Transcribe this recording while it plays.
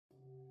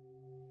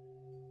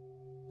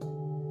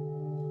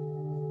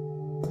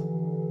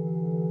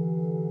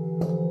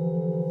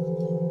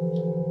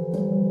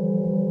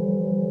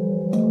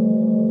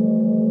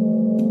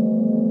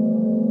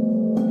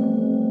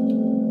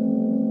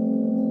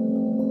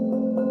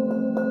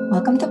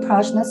Welcome to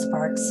Prajna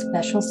Spark's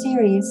special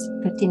series,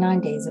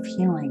 59 Days of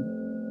Healing,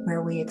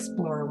 where we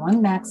explore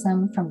one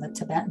maxim from the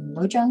Tibetan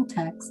Lojong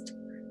text,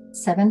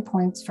 7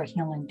 points for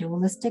healing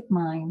dualistic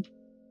mind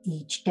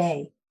each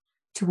day,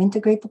 to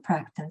integrate the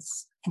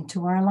practice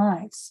into our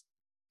lives.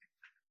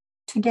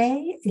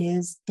 Today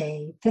is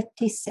day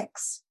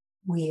 56.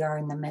 We are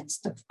in the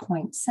midst of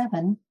point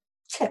 7,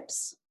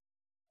 tips.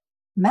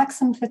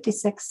 Maxim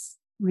 56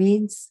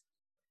 reads,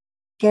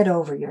 get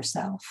over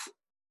yourself.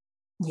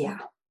 Yeah.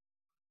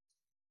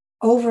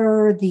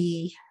 Over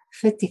the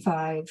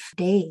 55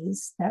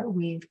 days that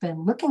we've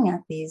been looking at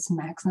these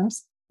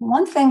maxims,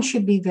 one thing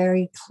should be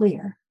very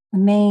clear. The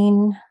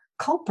main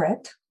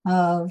culprit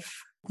of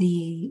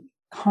the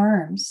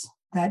harms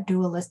that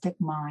dualistic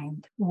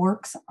mind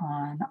works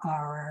on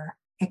our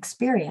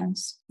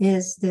experience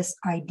is this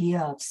idea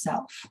of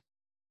self.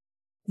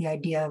 The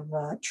idea of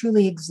a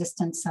truly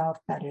existent self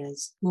that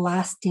is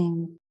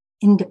lasting,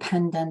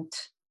 independent,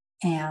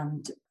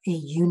 and a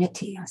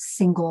unity, a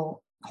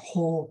single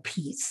whole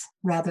piece,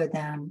 rather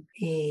than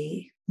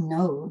a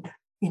node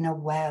in a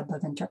web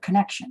of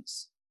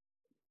interconnections.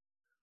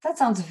 That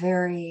sounds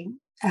very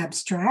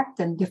abstract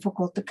and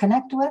difficult to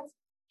connect with.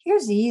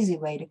 Here's the easy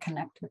way to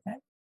connect with it.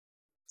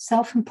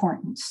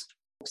 Self-importance.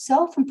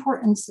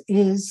 Self-importance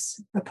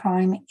is the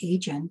prime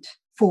agent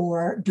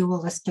for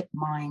dualistic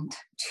mind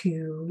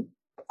to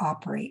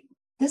operate.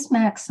 This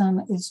maxim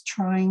is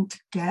trying to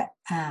get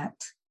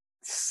at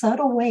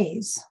subtle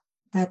ways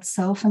that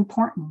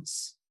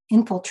self-importance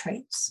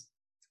infiltrates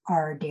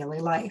our daily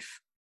life.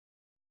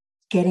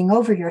 Getting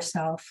over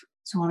yourself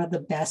is one of the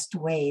best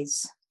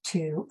ways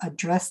to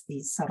address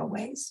these subtle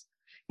ways.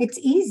 It's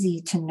easy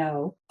to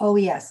know, oh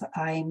yes,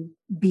 I'm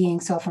being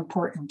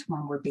self-important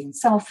when we're being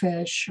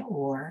selfish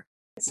or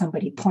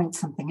somebody points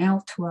something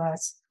out to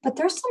us. But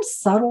there's some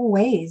subtle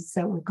ways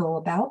that we go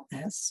about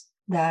this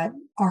that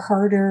are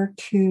harder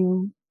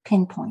to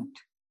pinpoint.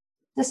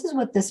 This is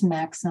what this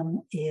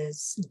maxim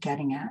is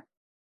getting at.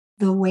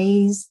 The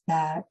ways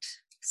that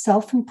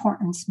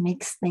self-importance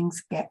makes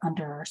things get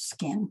under our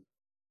skin.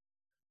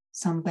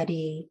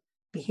 Somebody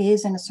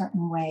behaves in a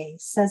certain way,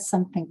 says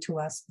something to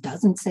us,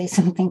 doesn't say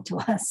something to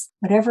us,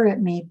 whatever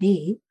it may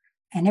be,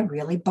 and it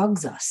really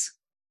bugs us.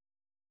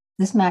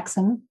 This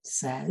maxim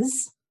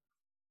says,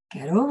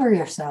 get over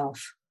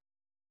yourself.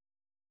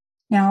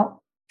 Now,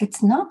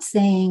 it's not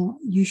saying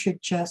you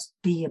should just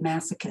be a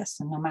masochist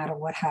and no matter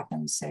what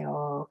happens, say,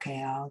 oh,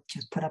 okay, I'll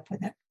just put up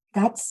with it.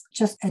 That's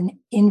just an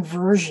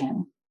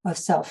inversion of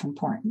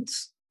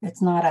self-importance.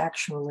 It's not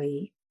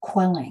actually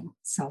quelling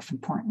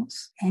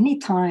self-importance.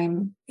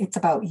 Anytime it's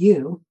about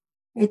you,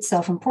 it's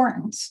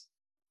self-importance.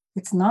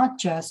 It's not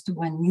just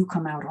when you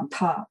come out on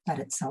top that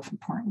it's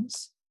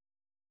self-importance.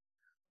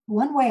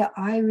 One way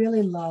I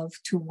really love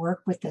to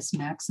work with this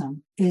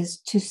maxim is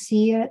to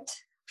see it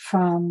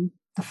from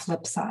the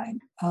flip side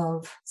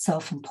of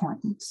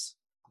self-importance.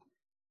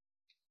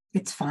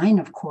 It's fine,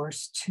 of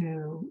course,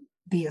 to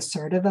be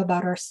assertive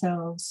about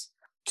ourselves,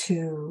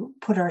 to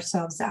put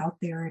ourselves out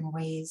there in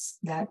ways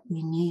that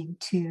we need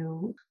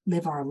to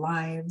live our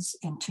lives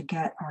and to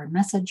get our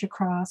message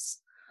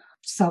across.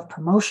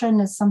 Self-promotion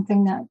is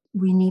something that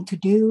we need to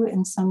do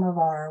in some of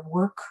our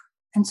work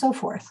and so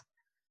forth.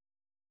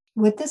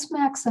 What this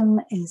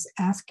maxim is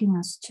asking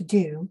us to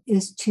do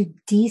is to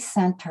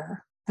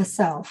decenter the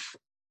self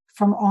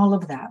from all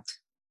of that.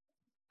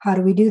 How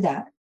do we do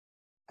that?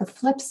 The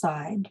flip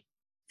side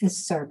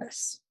is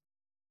service.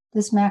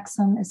 This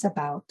maxim is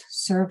about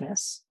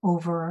service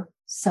over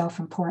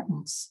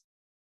self-importance.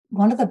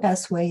 One of the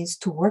best ways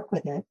to work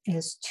with it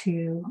is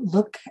to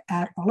look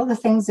at all of the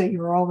things that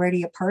you're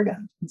already a part of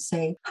and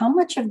say, how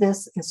much of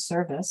this is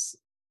service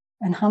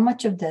and how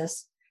much of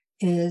this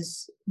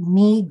is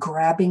me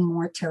grabbing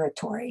more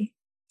territory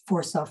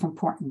for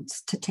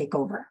self-importance to take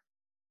over?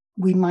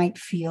 We might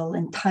feel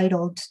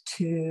entitled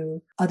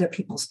to other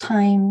people's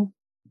time,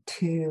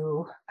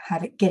 to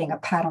getting a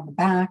pat on the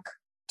back,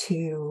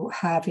 to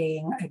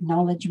having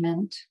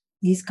acknowledgement,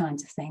 these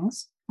kinds of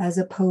things, as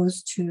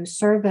opposed to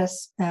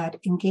service that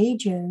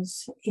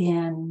engages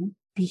in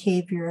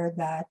behavior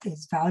that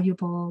is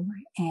valuable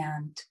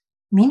and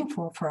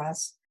meaningful for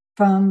us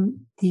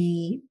from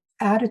the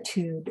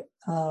attitude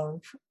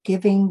of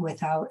giving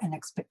without an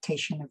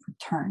expectation of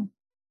return.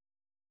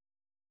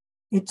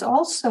 It's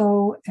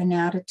also an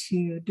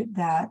attitude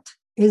that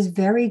is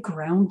very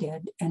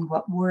grounded in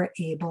what we're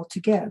able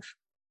to give.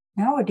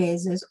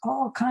 Nowadays, there's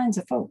all kinds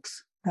of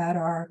folks that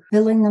are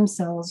billing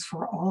themselves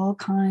for all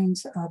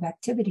kinds of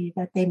activity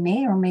that they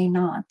may or may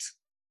not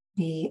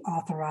be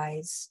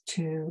authorized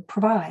to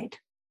provide.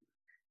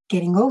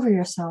 Getting over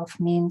yourself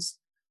means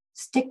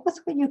stick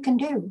with what you can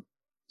do.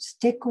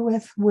 Stick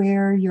with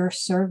where your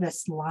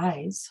service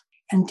lies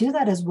and do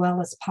that as well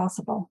as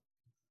possible,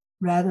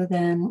 rather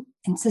than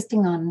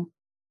insisting on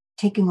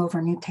taking over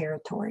new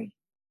territory.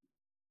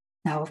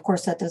 Now, of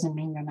course, that doesn't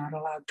mean you're not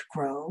allowed to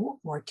grow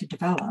or to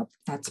develop.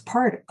 That's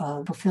part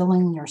of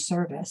fulfilling your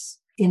service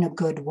in a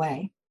good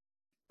way.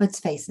 Let's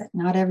face it,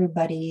 not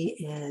everybody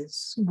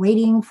is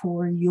waiting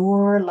for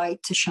your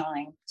light to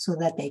shine so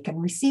that they can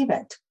receive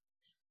it.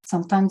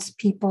 Sometimes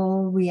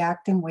people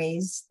react in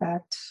ways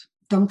that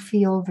don't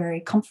feel very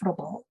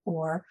comfortable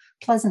or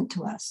pleasant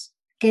to us.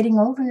 Getting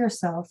over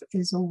yourself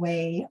is a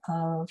way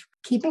of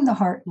keeping the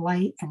heart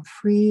light and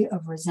free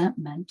of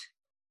resentment,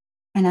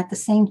 and at the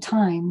same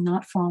time,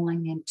 not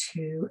falling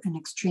into an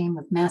extreme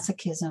of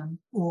masochism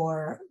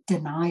or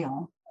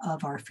denial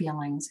of our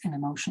feelings and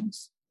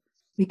emotions.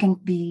 We can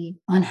be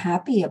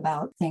unhappy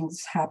about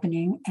things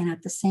happening and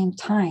at the same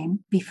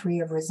time be free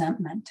of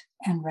resentment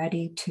and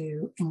ready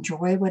to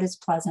enjoy what is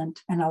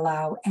pleasant and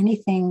allow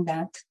anything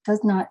that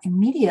does not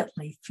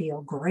immediately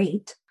feel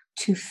great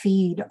to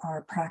feed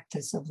our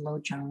practice of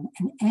Lojong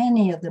in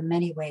any of the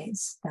many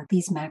ways that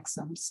these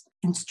maxims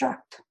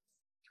instruct.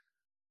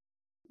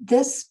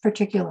 This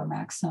particular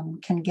maxim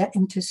can get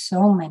into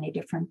so many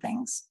different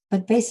things,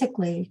 but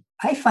basically,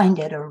 I find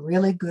it a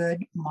really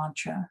good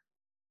mantra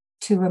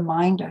to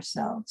remind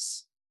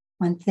ourselves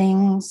when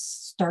things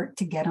start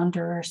to get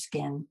under our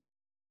skin,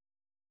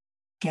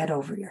 get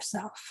over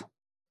yourself.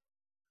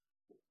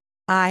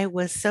 I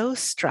was so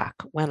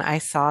struck when I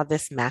saw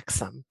this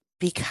maxim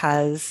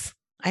because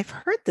I've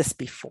heard this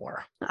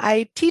before.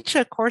 I teach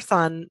a course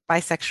on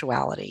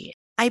bisexuality.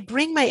 I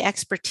bring my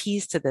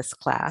expertise to this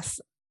class.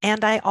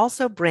 And I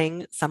also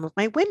bring some of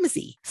my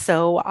whimsy.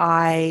 So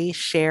I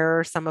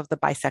share some of the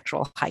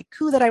bisexual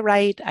haiku that I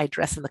write. I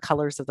dress in the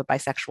colors of the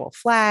bisexual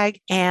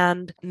flag,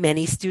 and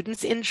many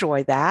students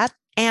enjoy that.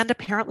 And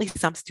apparently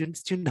some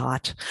students do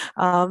not.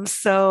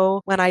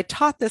 So when I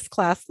taught this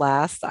class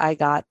last, I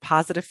got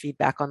positive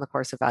feedback on the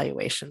course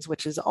evaluations,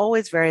 which is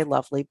always very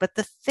lovely. But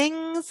the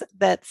things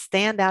that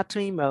stand out to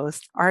me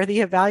most are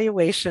the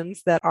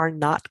evaluations that are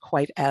not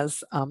quite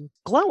as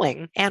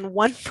glowing. And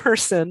one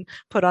person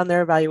put on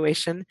their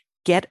evaluation,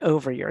 "Get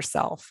over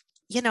yourself."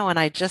 And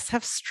I just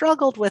have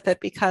struggled with it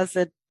because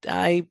it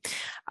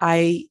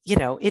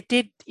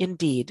did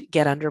indeed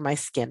get under my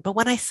skin. But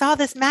when I saw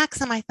this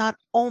maxim, I thought,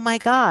 oh my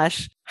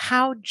gosh,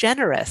 how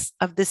generous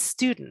of this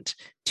student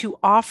to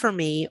offer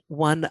me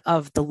one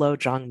of the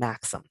Lojong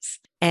maxims.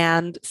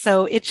 And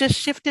so it just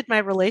shifted my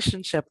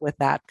relationship with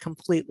that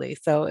completely.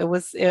 So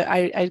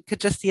I could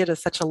just see it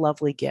as such a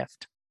lovely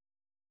gift.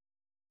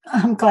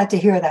 I'm glad to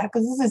hear that,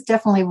 because this is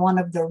definitely one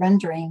of the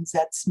renderings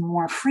that's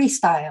more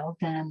freestyle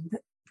than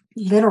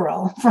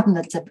literal from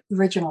the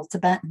original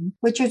Tibetan,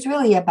 which is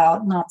really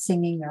about not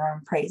singing your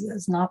own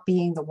praises, not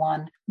being the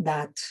one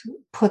that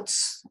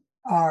puts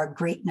our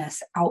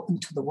greatness out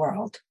into the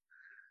world.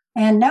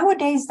 And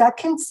nowadays, that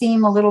can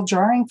seem a little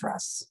jarring for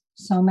us.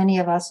 So many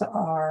of us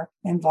are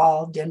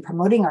involved in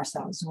promoting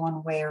ourselves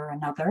one way or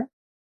another.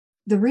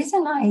 The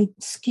reason I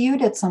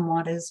skewed it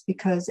somewhat is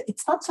because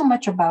it's not so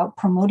much about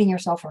promoting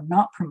yourself or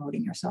not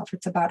promoting yourself.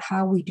 It's about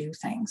how we do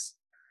things.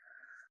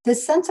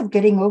 This sense of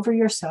getting over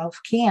yourself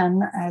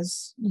can,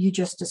 as you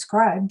just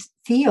described,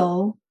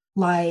 feel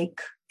like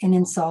an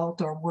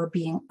insult or we're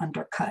being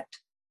undercut.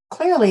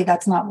 Clearly,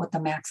 that's not what the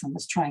maxim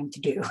is trying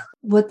to do.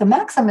 What the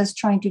maxim is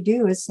trying to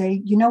do is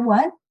say, you know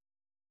what?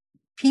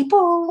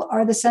 People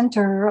are the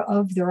center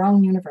of their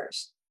own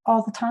universe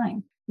all the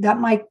time. That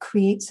might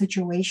create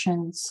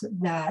situations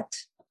that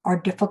are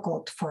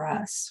difficult for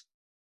us.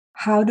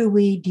 How do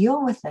we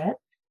deal with it?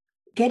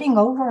 Getting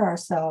over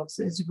ourselves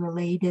is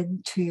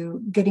related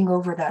to getting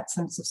over that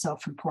sense of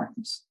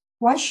self-importance.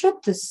 Why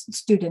should this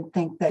student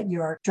think that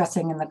you're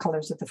dressing in the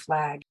colors of the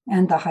flag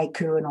and the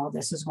haiku and all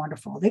this is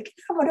wonderful? They can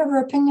have whatever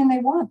opinion they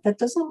want. That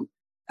doesn't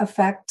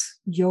affect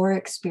your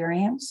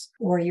experience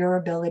or your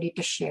ability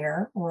to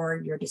share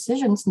or your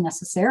decisions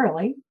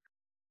necessarily.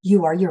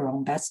 You are your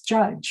own best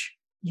judge.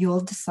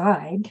 You'll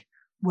decide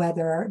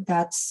whether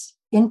that's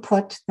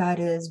input that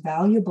is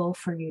valuable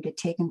for you to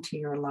take into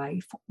your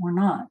life or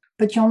not.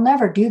 But you'll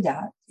never do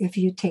that if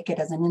you take it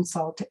as an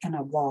insult and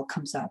a wall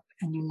comes up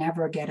and you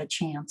never get a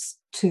chance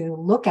to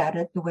look at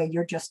it the way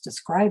you're just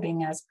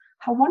describing as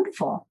how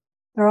wonderful.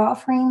 They're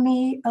offering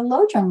me a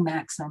Lojong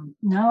maxim.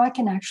 Now I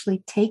can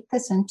actually take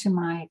this into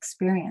my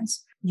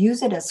experience,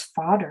 use it as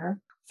fodder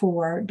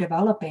for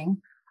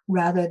developing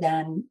rather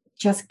than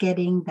just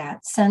getting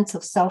that sense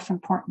of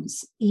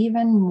self-importance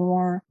even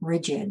more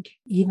rigid,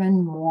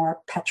 even more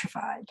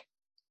petrified.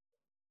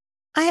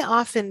 I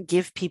often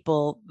give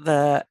people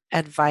the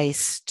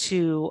advice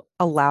to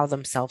allow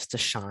themselves to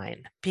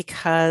shine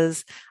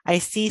because I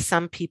see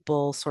some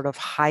people sort of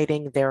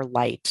hiding their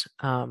light.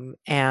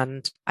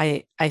 And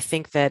I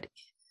think that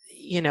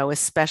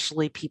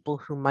especially people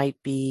who might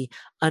be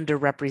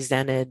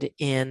underrepresented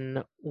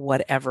in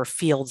whatever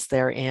fields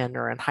they're in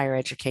or in higher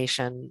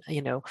education,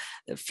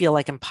 feel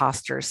like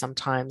imposters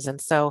sometimes. And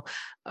so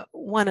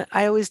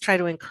I always try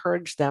to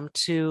encourage them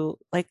to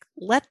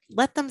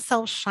let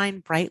themselves shine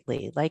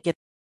brightly.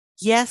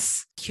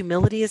 Yes,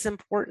 humility is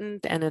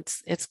important and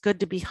it's good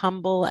to be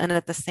humble. And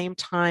at the same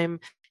time,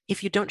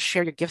 if you don't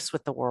share your gifts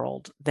with the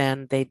world,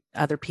 then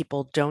other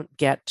people don't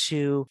get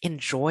to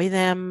enjoy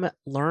them,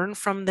 learn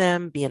from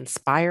them, be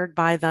inspired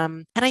by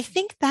them. And I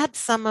think that's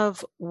some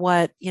of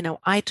what,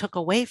 I took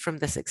away from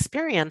this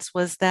experience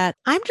was that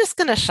I'm just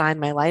going to shine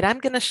my light. I'm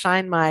going to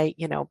shine my,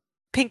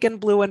 pink and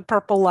blue and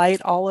purple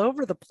light all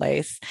over the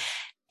place.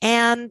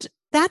 And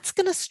that's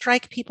going to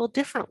strike people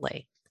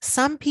differently.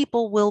 Some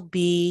people will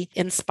be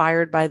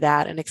inspired by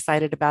that and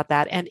excited about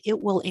that, and it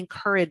will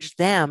encourage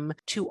them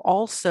to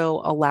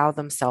also allow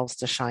themselves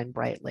to shine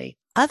brightly.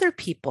 Other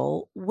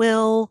people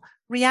will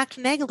react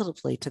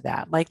negatively to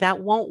that, like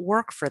that won't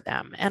work for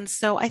them. And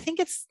so I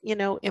think it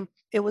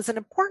was an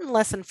important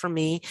lesson for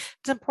me.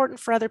 It's important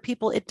for other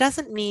people. It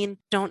doesn't mean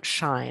don't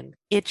shine.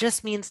 It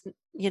just means,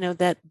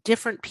 that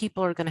different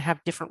people are going to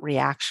have different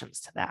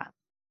reactions to that.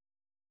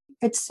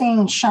 It's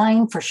saying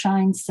shine for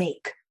shine's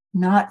sake,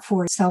 not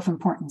for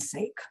self-importance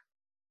sake,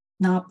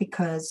 not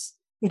because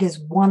it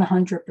is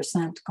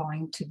 100%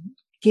 going to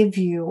give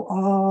you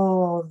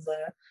all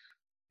the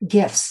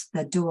gifts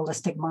that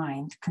dualistic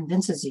mind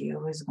convinces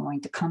you is going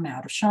to come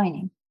out of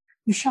shining.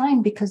 You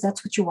shine because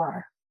that's what you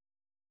are,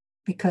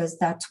 because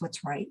that's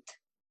what's right.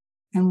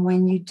 And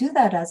when you do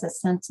that as a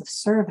sense of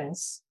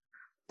service,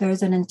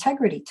 there's an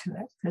integrity to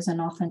it. There's an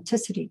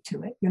authenticity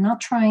to it. You're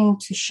not trying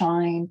to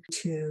shine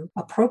to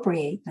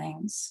appropriate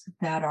things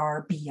that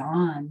are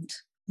beyond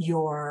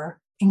your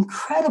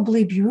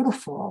incredibly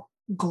beautiful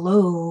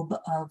globe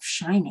of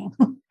shining.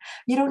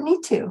 You don't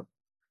need to.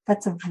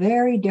 That's a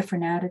very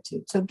different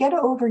attitude. So get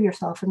over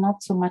yourself, and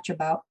not so much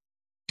about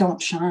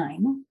don't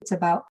shine. It's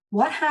about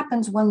what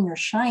happens when you're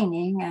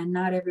shining and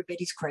not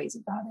everybody's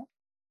crazy about it.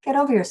 Get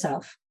over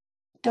yourself.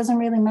 It doesn't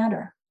really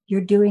matter.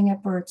 You're doing it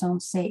for its own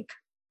sake,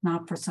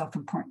 not for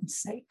self-importance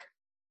sake.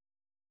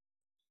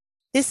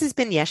 This has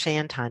been Yeshe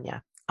and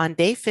Tanya on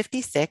day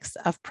 56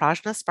 of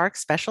Prajna Spark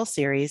Special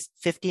Series,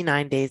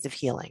 59 Days of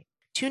Healing.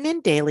 Tune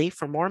in daily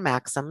for more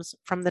maxims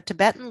from the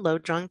Tibetan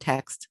Lojong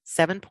text,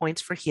 7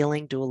 Points for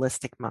Healing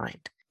Dualistic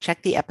Mind.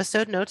 Check the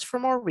episode notes for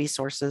more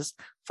resources,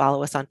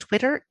 follow us on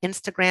Twitter,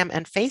 Instagram,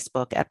 and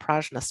Facebook at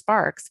Prajna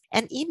Sparks,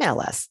 and email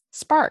us,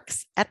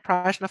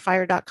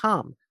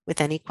 sparks@prajnafire.com,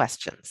 with any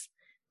questions.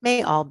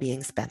 May all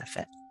beings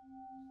benefit.